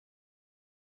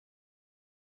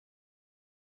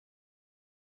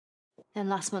Then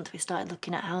last month we started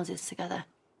looking at houses together.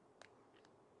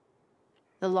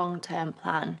 The long-term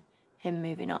plan, him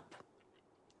moving up.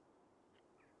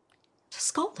 To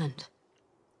Scotland?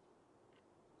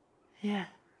 Yeah.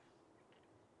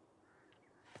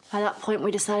 By that point,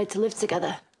 we decided to live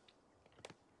together.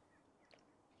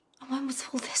 And when was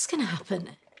all this gonna happen?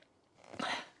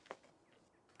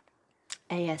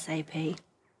 ASAP.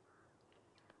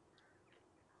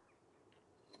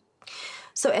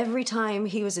 So every time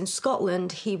he was in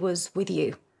Scotland, he was with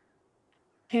you?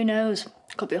 Who knows?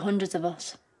 Could be hundreds of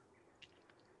us.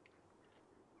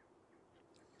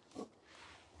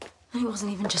 And it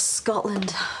wasn't even just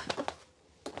Scotland.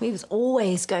 He was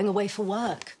always going away for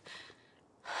work.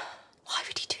 Why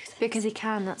would he do this? Because he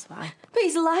can, that's why. But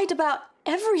he's lied about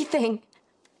everything.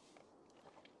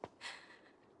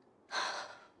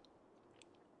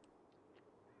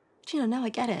 Do you know, now I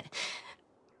get it.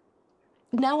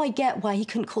 Now I get why he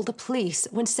couldn't call the police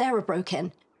when Sarah broke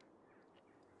in.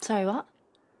 Sorry, what?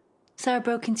 Sarah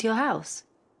broke into your house?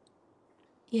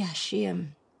 Yeah, she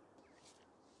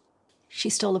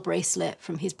stole a bracelet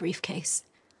from his briefcase,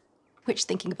 which,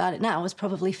 thinking about it now, was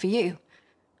probably for you.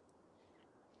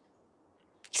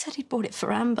 He said he'd bought it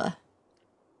for Amber.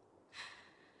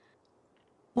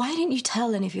 Why didn't you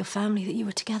tell any of your family that you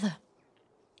were together?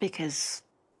 Because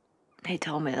he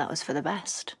told me that was for the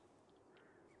best.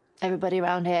 Everybody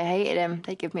around here hated him.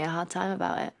 They give me a hard time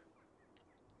about it.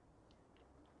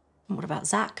 And what about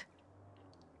Zach?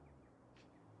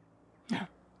 No.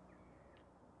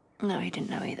 No, he didn't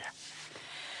know either.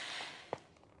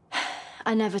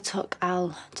 I never took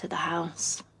Al to the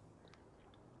house.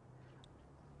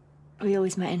 We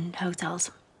always met in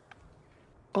hotels.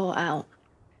 Or out.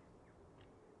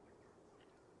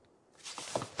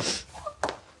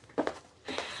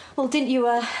 Well, didn't you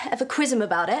ever quiz him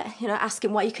about it? You know, ask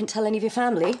him why you couldn't tell any of your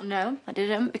family? No, I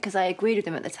didn't, because I agreed with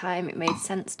him at the time. It made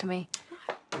sense to me.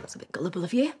 That's a bit gullible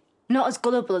of you. Not as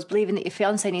gullible as believing that your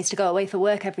fiancé needs to go away for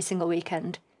work every single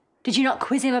weekend. Did you not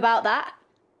quiz him about that?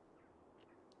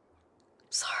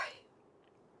 Sorry.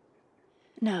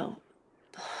 No.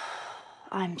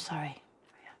 I'm sorry.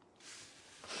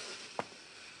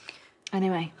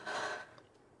 Anyway,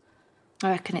 I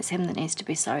reckon it's him that needs to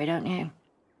be sorry, don't you?